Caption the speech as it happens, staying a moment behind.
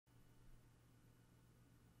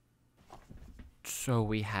So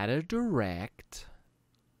we had a direct.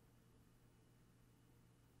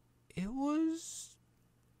 It was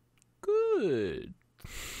good.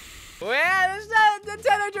 Well, it's not a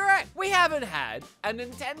Nintendo Direct. We haven't had a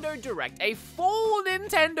Nintendo Direct, a full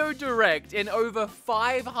Nintendo Direct in over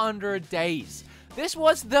 500 days. This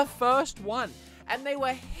was the first one, and they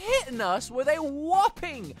were hitting us with a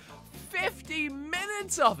whopping 50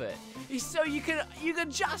 minutes of it. So you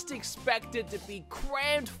can just expect it to be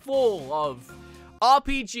crammed full of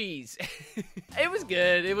RPGs. It was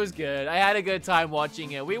good. It was good. I had a good time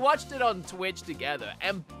watching it. We watched it on Twitch together.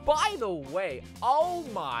 And by the way, oh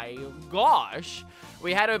my gosh,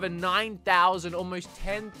 we had over 9,000, almost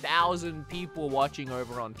 10,000 people watching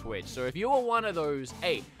over on Twitch. So if you were one of those,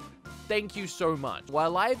 hey, thank you so much. We're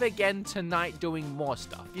live again tonight doing more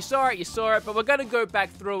stuff. You saw it, but we're gonna go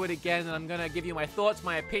back through it again, and I'm gonna give you my thoughts,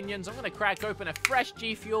 my opinions. I'm gonna crack open a fresh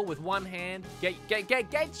G Fuel with one hand. Get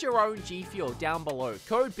your own G Fuel down below.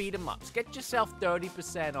 Code BeatEmUps. Get yourself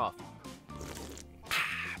 30% off.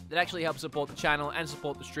 It actually helps support the channel and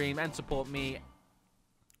support the stream and support me.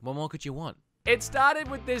 What more could you want? It started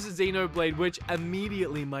with this Xenoblade, which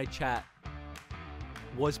immediately my chat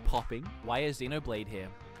was popping. Why is Xenoblade here?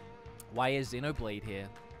 Why is Xenoblade here?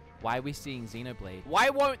 Why are we seeing Xenoblade? Why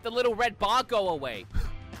won't the little red bar go away?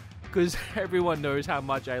 Because everyone knows how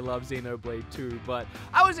much I love Xenoblade 2, but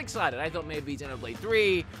I was excited. I thought maybe Xenoblade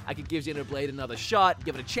 3, I could give Xenoblade another shot,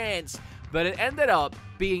 give it a chance, but it ended up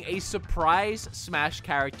being a surprise Smash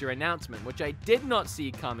character announcement, which I did not see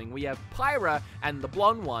coming. We have Pyra and the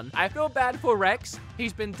blonde one. I feel bad for Rex.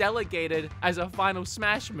 He's been delegated as a final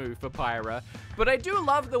Smash move for Pyra, but I do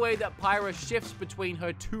love the way that Pyra shifts between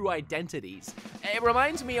her two identities. It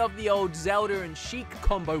reminds me of the old Zelda and Sheik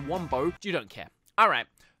combo wombo. You don't care. All right,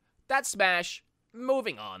 that's Smash.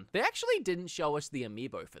 Moving on. They actually didn't show us the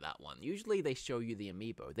amiibo for that one. Usually they show you the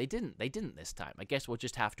amiibo. They didn't this time. I guess we'll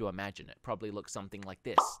just have to imagine it. Probably looks something like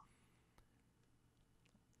this.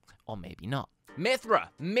 Or maybe not. Mithra!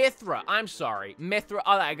 I'm sorry. Mithra.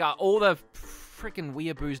 Oh, I got all the freaking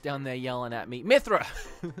weeaboos down there yelling at me. Mithra!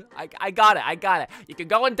 I got it. You can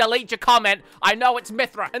go and delete your comment. I know it's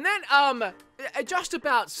Mithra. And then, just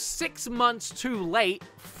about 6 months too late,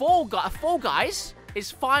 Fall Guys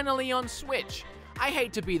is finally on Switch. I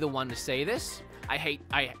hate to be the one to say this.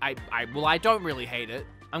 Well, I don't really hate it.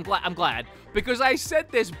 I'm glad. Because I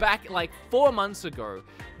said this back like 4 months ago,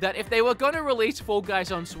 that if they were going to release Fall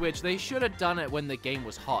Guys on Switch, they should have done it when the game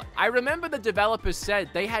was hot. I remember the developers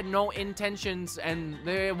said they had no intentions, and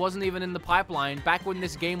it wasn't even in the pipeline back when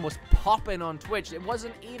this game was popping on Twitch. It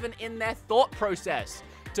wasn't even in their thought process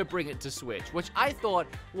to bring it to Switch, which I thought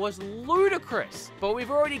was ludicrous. But we've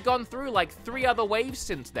already gone through like 3 other waves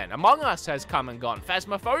since then. Among Us has come and gone.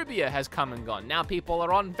 Phasmophobia has come and gone. Now people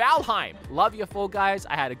are on Valheim. Love your Fall Guys.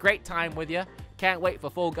 I had a great time with you. Can't wait for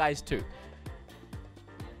Fall Guys 2.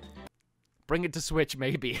 Bring it to Switch,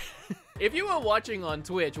 maybe. If you were watching on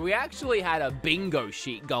Twitch, we actually had a bingo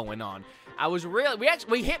sheet going on.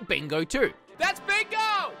 We hit bingo too. That's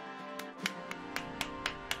bingo!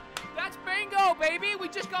 That's bingo, baby! We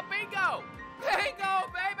just got bingo! Bingo,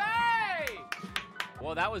 baby!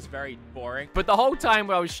 Well, that was very boring. But the whole time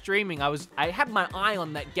while I was streaming, I had my eye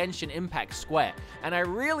on that Genshin Impact square, and I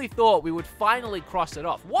really thought we would finally cross it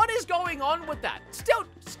off. What is going on with that?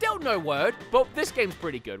 Still no word, but this game's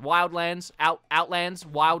pretty good. Wildlands, Outlands,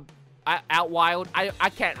 Wild,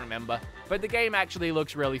 I can't remember. But the game actually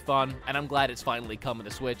looks really fun, and I'm glad it's finally coming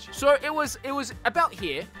to Switch. So it was about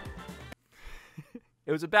here.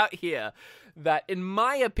 It was about here that, in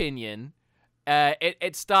my opinion,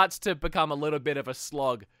 it starts to become a little bit of a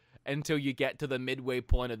slog until you get to the midway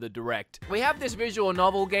point of the Direct. We have this visual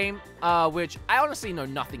novel game, which I honestly know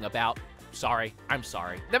nothing about. I'm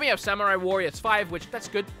sorry. Then we have Samurai Warriors 5, which, that's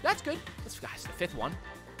good. That's the 5th one.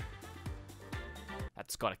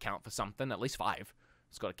 That's gotta count for something, at least 5.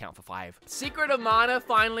 It's gotta count for 5. Secret of Mana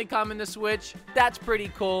finally coming to Switch. That's pretty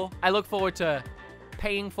cool. I look forward to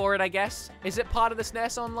paying for it, I guess. Is it part of the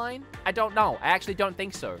SNES Online? I don't know. I actually don't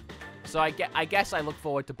think so. So I guess I look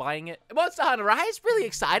forward to buying it. Monster Hunter Rise, really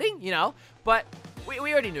exciting, you know, but we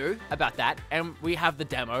already knew about that, and we have the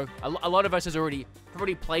demo. A lot of us has already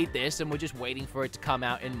played this, and we're just waiting for it to come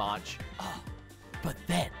out in March. Oh, but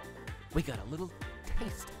then we got a little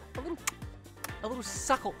taste, a little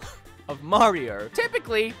suckle of Mario.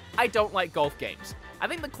 Typically, I don't like golf games. I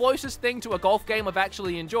think the closest thing to a golf game I've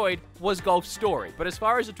actually enjoyed was Golf Story. But as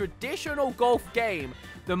far as a traditional golf game,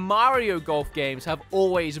 the Mario golf games have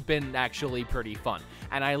always been actually pretty fun.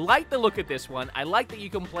 And I like the look of this one. I like that you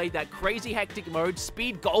can play that crazy hectic mode,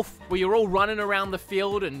 speed golf, where you're all running around the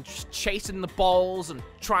field and just chasing the balls and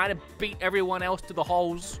trying to beat everyone else to the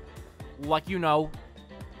holes. like, you know,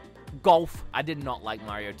 golf. I did not like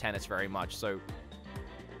Mario Tennis very much, so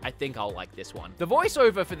I think I'll like this one. The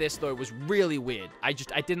voiceover for this, though, was really weird. I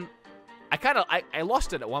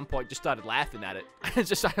lost it at one point, just started laughing at it.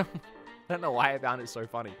 I don't know why I found it so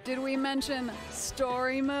funny. Did we mention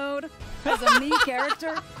story mode? As a Mii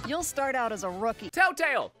character, you'll start out as a rookie.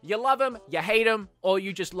 Telltale, you love them, you hate them, or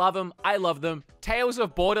you just love them. I love them. Tales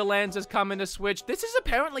of Borderlands is coming to Switch. This is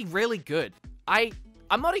apparently really good.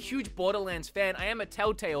 I'm not a huge Borderlands fan. I am a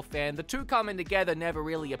Telltale fan. The two coming together never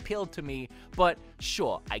really appealed to me, but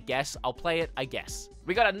sure, I guess I'll play it, I guess.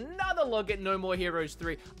 We got another look at No More Heroes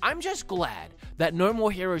 3. I'm just glad that No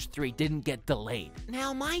More Heroes 3 didn't get delayed.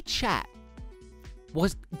 Now, my chat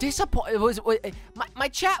was disappointed. My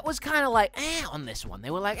chat was kind of like, on this one. They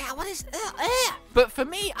were like, what is, But for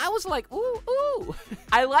me, I was like, ooh.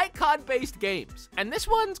 I like card-based games, and this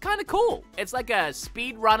one's kind of cool. It's like a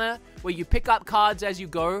speed runner where you pick up cards as you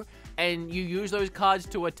go, and you use those cards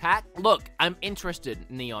to attack. Look, I'm interested,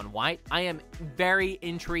 Neon White. I am very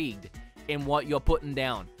intrigued in what you're putting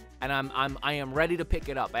down, and I am ready to pick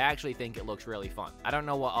it up. I actually think it looks really fun. I don't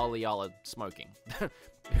know what all of y'all are smoking.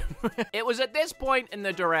 It was at this point in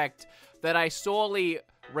the Direct that I sorely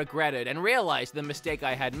regretted and realized the mistake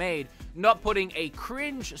I had made, not putting a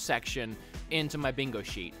cringe section into my bingo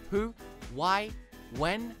sheet. Who, why,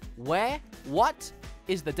 when, where, what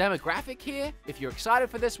is the demographic here? If you're excited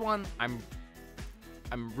for this one, I'm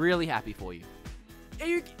really happy for you.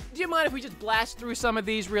 Do you mind if we just blast through some of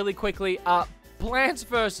these really quickly? Plants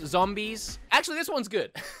vs. Zombies. Actually, this one's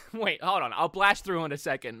good. Wait, hold on. I'll blast through in a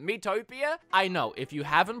second. Miitopia? I know. If you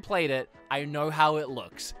haven't played it, I know how it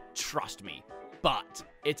looks. Trust me. But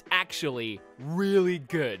it's actually really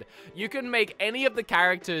good. You can make any of the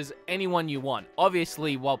characters anyone you want,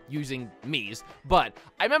 obviously while using Mii's, but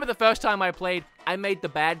I remember the first time I played, I made the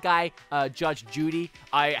bad guy, Judge Judy.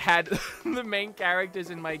 I had the main characters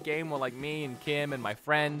in my game were like me and Kim and my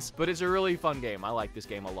friends, but it's a really fun game. I like this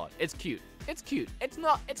game a lot. It's cute. It's cute. It's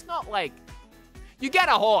not like... You get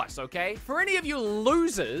a horse, okay? For any of you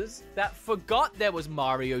losers that forgot there was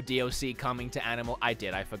Mario DLC coming to Animal... I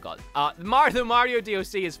forgot. The Mario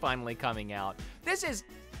DLC is finally coming out. This is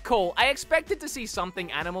cool. I expected to see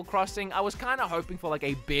something Animal Crossing. I was kind of hoping for like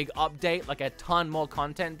a big update, like a ton more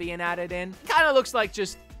content being added in. Kind of looks like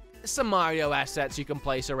just some Mario assets you can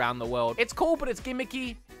place around the world. It's cool, but it's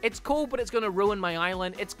gimmicky. It's cool, but it's going to ruin my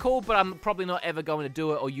island. It's cool, but I'm probably not ever going to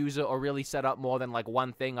do it or use it or really set up more than like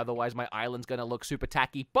one thing. Otherwise, my island's going to look super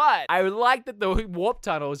tacky. But I like that the warp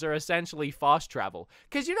tunnels are essentially fast travel.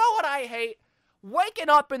 Because you know what I hate? Waking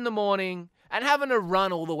up in the morning and having to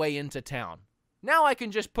run all the way into town. Now I can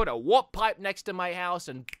just put a warp pipe next to my house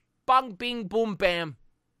and bang, bing, boom, bam.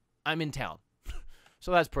 I'm in town.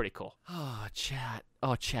 So that's pretty cool. Oh, chat.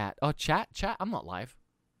 Oh, chat. Oh, chat. I'm not live.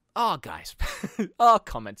 Oh, guys. Oh,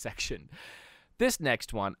 comment section. This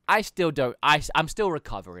next one, I'm still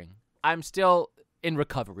recovering. I'm still in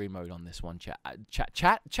recovery mode on this one, chat.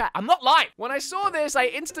 I'm not live. When I saw this, I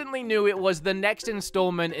instantly knew it was the next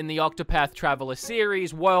installment in the Octopath Traveler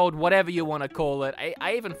series, world, whatever you want to call it.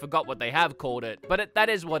 I even forgot what they have called it, but that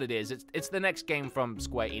is what it is. It's the next game from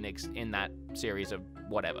Square Enix in that series of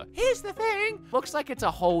whatever. Here's the thing. Looks like it's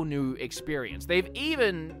a whole new experience. They've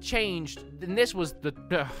even changed, and this was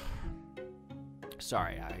the...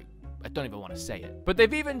 Sorry, I don't even want to say it. But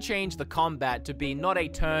they've even changed the combat to be not a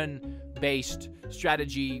turn-based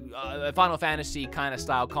strategy, Final Fantasy kind of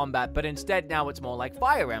style combat, but instead now it's more like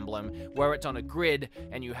Fire Emblem, where it's on a grid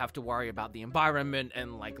and you have to worry about the environment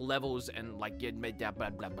and like levels and like blah, blah, blah,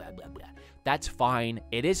 blah, blah, blah. That's fine.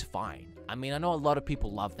 It is fine. I mean, I know a lot of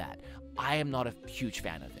people love that. I am not a huge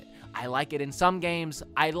fan of it. I like it in some games.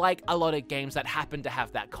 I like a lot of games that happen to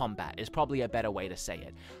have that combat, is probably a better way to say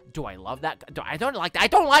it. Do I love that? I don't like that. I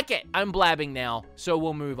don't like it. I'm blabbing now, so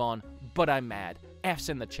we'll move on. But I'm mad. F's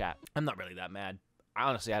in the chat. I'm not really that mad.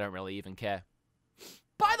 Honestly, I don't really even care.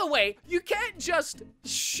 By the way, you can't just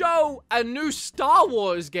show a new Star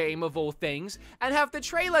Wars game, of all things, and have the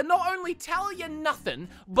trailer not only tell you nothing,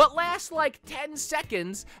 but last like 10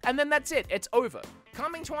 seconds, and then that's it. It's over.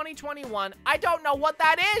 Coming 2021, I don't know what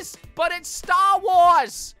that is, but it's Star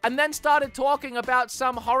Wars! And then started talking about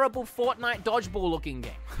some horrible Fortnite dodgeball looking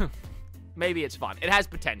game. Maybe it's fun. It has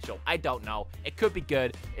potential. I don't know. It could be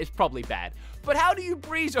good. It's probably bad. But how do you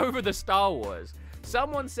breeze over the Star Wars?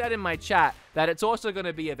 Someone said in my chat that it's also going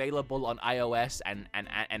to be available on iOS and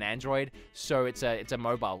Android, so it's a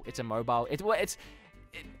mobile. It's a mobile. It's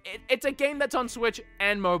a game that's on Switch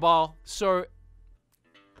and mobile, so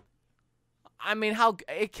I mean,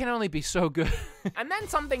 it can only be so good. And then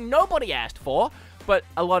something nobody asked for, but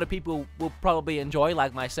a lot of people will probably enjoy,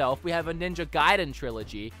 like myself. We have a Ninja Gaiden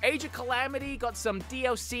trilogy. Age of Calamity got some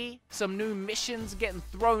DLC, some new missions getting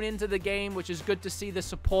thrown into the game, which is good to see the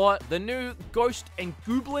support. The new Ghost and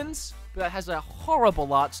Goblins, that has a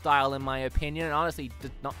horrible art style in my opinion, and honestly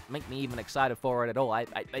did not make me even excited for it at all.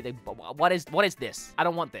 What is this? I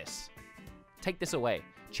don't want this. Take this away.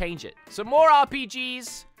 Change it. Some more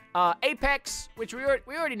RPGs. Apex, which we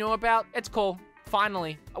already know about. It's cool.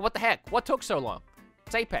 Finally. What the heck? What took so long?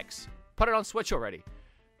 It's Apex. Put it on Switch already.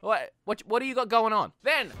 What do you got going on?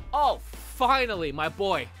 Then, oh, finally, my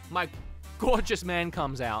boy, my gorgeous man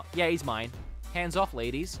comes out. Yeah, he's mine. Hands off,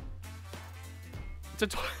 ladies. To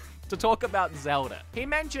talk about Zelda. He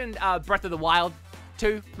mentioned Breath of the Wild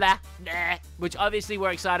 2, which obviously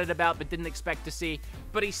we're excited about but didn't expect to see.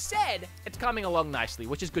 But he said it's coming along nicely,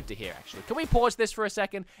 which is good to hear, actually. Can we pause this for a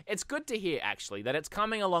second? It's good to hear, actually, that it's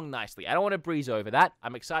coming along nicely. I don't want to breeze over that.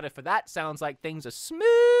 I'm excited for that. Sounds like things are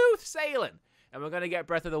smooth sailing. And we're going to get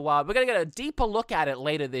Breath of the Wild. We're going to get a deeper look at it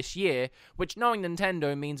later this year, which, knowing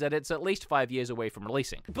Nintendo, means that it's at least 5 years away from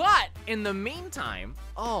releasing. But in the meantime,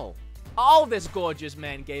 oh, this gorgeous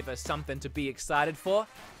man gave us something to be excited for,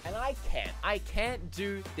 and I can't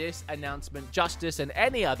do this announcement justice in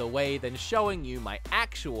any other way than showing you my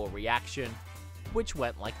actual reaction, which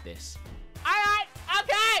went like this. Alright,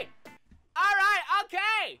 okay!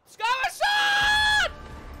 Skyward Sword!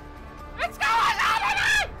 It's going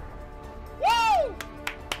on! Woo!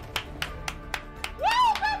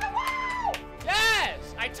 Woo, baby, woo!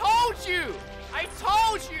 Yes, I told you!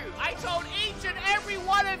 I told each and every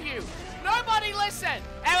one of you. Nobody listened.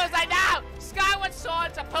 It was like, no, Skyward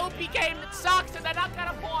Sword's a poopy game that sucks and they're not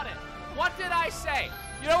gonna port it. What did I say?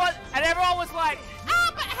 You know what? And everyone was like,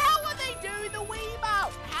 but how would they do the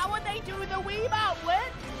Wiimote? How would they do the Wiimote,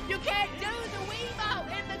 Lit? You can't do the Wiimote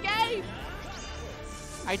in the game.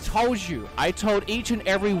 I told each and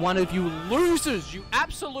every one of you losers, you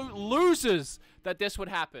absolute losers, that this would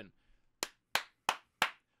happen.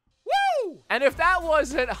 And if that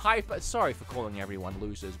wasn't hype, sorry for calling everyone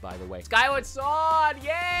losers, by the way. Skyward Sword,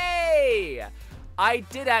 yay! I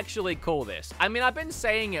did actually call this. I mean, I've been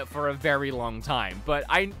saying it for a very long time, but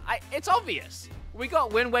it's obvious. We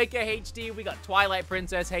got Wind Waker HD, we got Twilight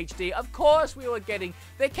Princess HD. Of course we were getting,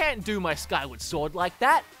 they can't do my Skyward Sword like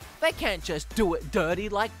that. They can't just do it dirty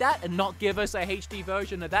like that and not give us a HD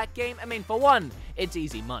version of that game. I mean, for one, it's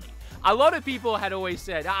easy money. A lot of people had always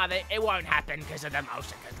said, it won't happen because of the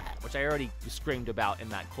motion, which I already screamed about in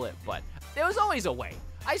that clip, but there was always a way.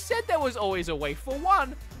 I said there was always a way. For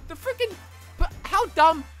one, the freaking, how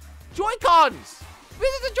dumb, Joy-Cons. These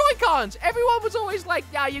are the Joy-Cons. Everyone was always like,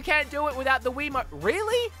 yeah, you can't do it without the Wiimote.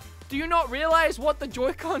 Really? Do you not realize what the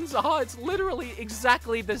Joy-Cons are? It's literally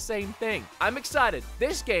exactly the same thing. I'm excited.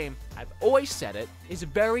 This game, I've always said it, is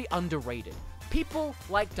very underrated. People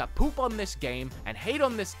like to poop on this game and hate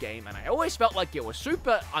on this game, and I always felt like it was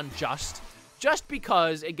super unjust, just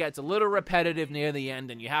because it gets a little repetitive near the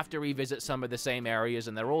end and you have to revisit some of the same areas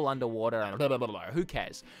and they're all underwater and blah, blah, blah, blah. Who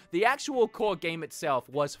cares? The actual core game itself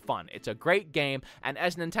was fun. It's a great game, and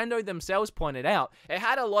as Nintendo themselves pointed out, it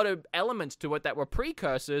had a lot of elements to it that were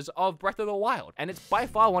precursors of Breath of the Wild, and it's by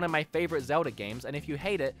far one of my favorite Zelda games, and if you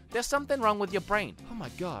hate it, there's something wrong with your brain. Oh my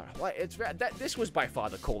god. This was by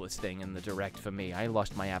far the coolest thing in the Direct for me. I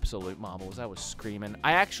lost my absolute marbles. I was screaming.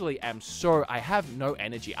 I have no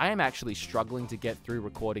energy. I am actually struggling to get through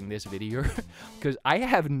recording this video because I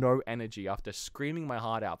have no energy after screaming my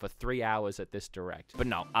heart out for 3 hours at this Direct. But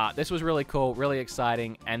no, this was really cool, really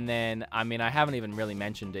exciting. And then, I mean, I haven't even really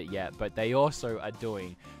mentioned it yet, but they also are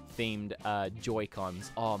doing themed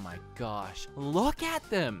Joy-Cons. Oh my gosh, look at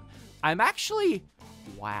them.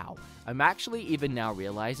 Wow. I'm actually even now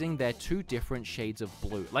realizing they're two different shades of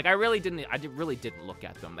blue. Like, I really didn't look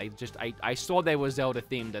at them. I saw they were Zelda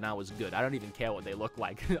themed and I was good. I don't even care what they look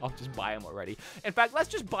like. I'll just buy them already. In fact, let's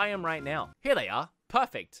just buy them right now. Here they are.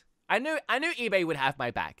 Perfect. I knew eBay would have my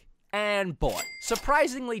back. And bought.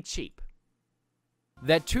 Surprisingly cheap.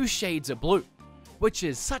 They're two shades of blue, which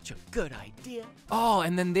is such a good idea. Oh,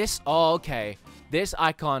 and then this, oh, okay. This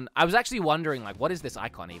icon, I was actually wondering, like, what is this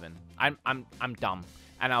icon even? I'm dumb.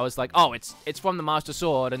 And I was like, oh, it's from the Master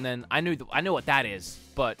Sword, and then I knew what that is,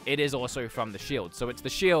 but it is also from the shield. So it's the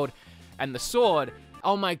shield and the sword.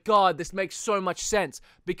 Oh my god, this makes so much sense,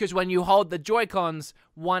 because when you hold the Joy-Cons,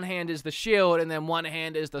 one hand is the shield, and then one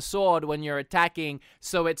hand is the sword when you're attacking,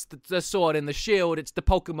 so it's the sword and the shield, it's the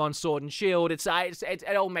Pokemon sword and shield, it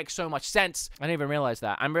all makes so much sense. I didn't even realize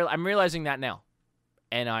that. I'm realizing that now.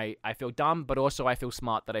 And I feel dumb, but also I feel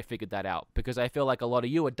smart that I figured that out, because I feel like a lot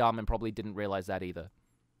of you are dumb and probably didn't realize that either.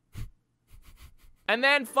 And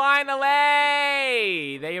then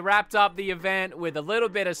finally, they wrapped up the event with a little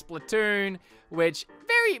bit of Splatoon, which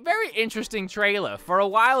very interesting trailer. For a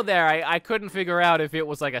while there, I couldn't figure out if it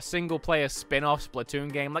was like a single-player spin-off Splatoon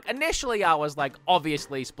game. Like, initially, I was like,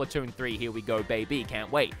 obviously, Splatoon 3, here we go, baby, can't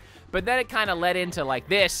wait. But then it kind of led into like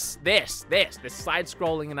this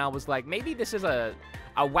side-scrolling, and I was like, maybe this is a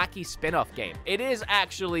wacky spin-off game. It is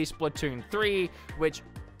actually Splatoon 3, which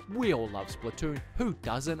we all love Splatoon. Who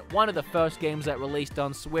doesn't? One of the first games that released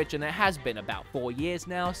on Switch, and it has been about 4 years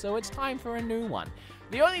now, so it's time for a new one.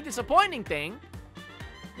 The only disappointing thing,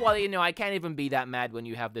 well, you know, I can't even be that mad when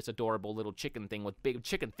you have this adorable little chicken thing with big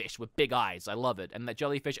chicken fish with big eyes. I love it. And that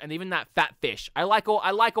jellyfish, and even that fat fish. I like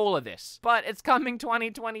all of this. But it's coming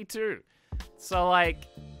 2022. So, like,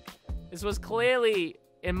 this was clearly,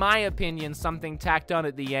 in my opinion, something tacked on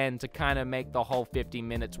at the end to kind of make the whole 50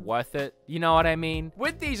 minutes worth it. You know what I mean?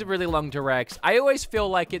 With these really long directs, I always feel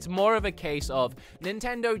like it's more of a case of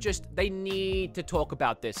Nintendo they need to talk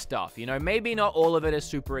about this stuff. You know, maybe not all of it is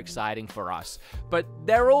super exciting for us, but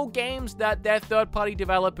they're all games that their third-party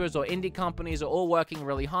developers or indie companies are all working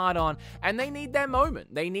really hard on, and they need their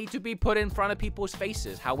moment. They need to be put in front of people's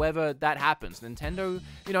faces, however that happens. Nintendo,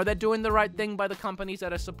 you know, they're doing the right thing by the companies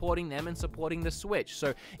that are supporting them and supporting the Switch.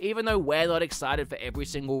 So even though we're not excited for every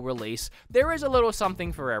single release, there is a little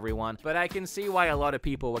something for everyone. But I can see why a lot of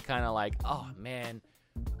people were kind of like, oh man,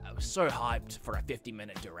 I was so hyped for a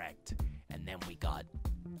 50-minute direct, and then we got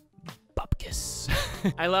Bupkis.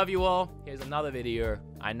 I love you all. Here's another video.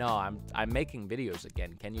 I know, I'm making videos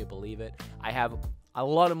again. Can you believe it? I have a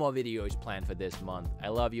lot of more videos planned for this month. I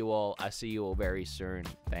love you all. I'll see you all very soon.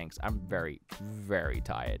 Thanks. I'm very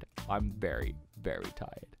tired. I'm very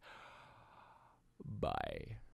tired. Bye.